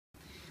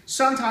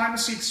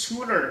Sometimes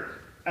extruder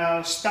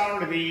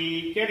start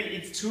getting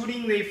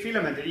extruding the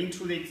filament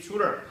into the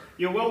extruder.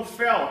 You will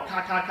feel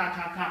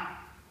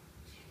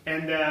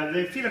and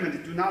the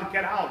filament do not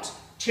get out.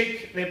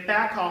 Check the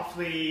back of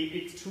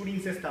the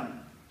extruding system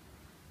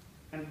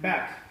and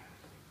back.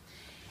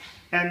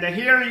 And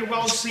here you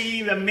will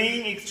see the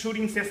main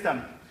extruding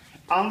system.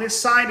 On this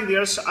side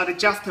there's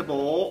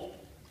adjustable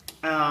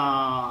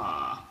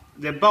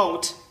the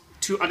bolt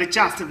to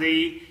adjust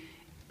the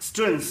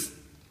strength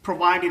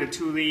provided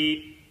to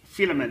the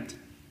filament.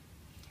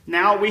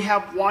 Now we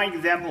have one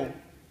example.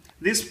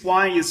 This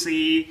one is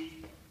the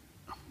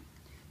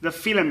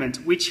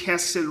filament which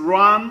has a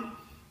run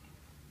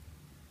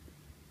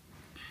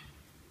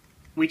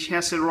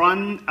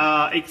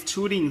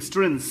extruding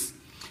strength.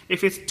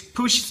 If it's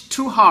pushed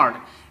too hard,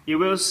 you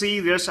will see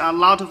there's a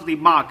lot of the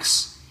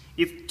marks.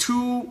 It's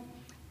too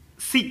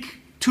thick,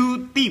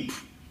 too deep,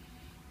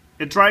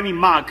 the driving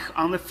mark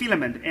on the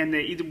filament, and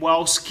it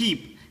will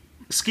skipping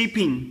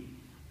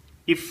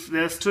if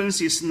the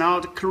strength is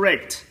not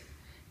correct,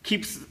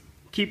 keeps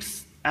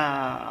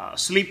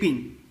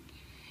slipping.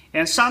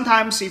 And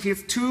sometimes if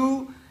it's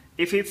too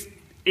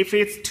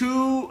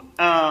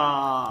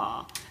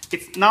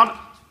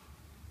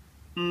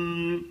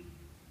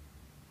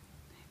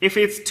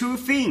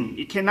thin,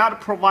 it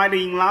cannot provide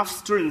enough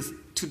strength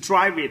to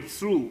drive it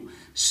through.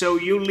 So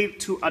you need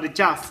to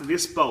adjust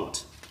this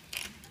bolt.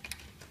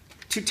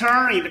 To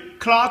turn it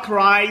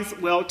clockwise,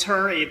 we'll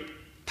turn it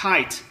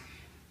tight.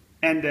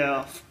 And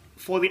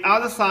for the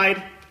other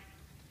side,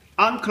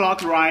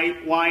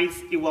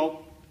 unclockwise, it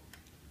will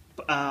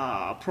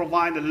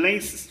provide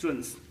less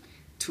strength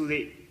to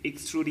the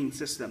extruding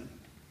system.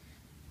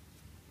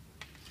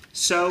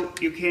 So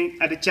you can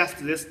adjust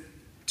this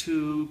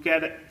to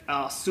get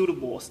a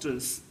suitable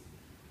strength.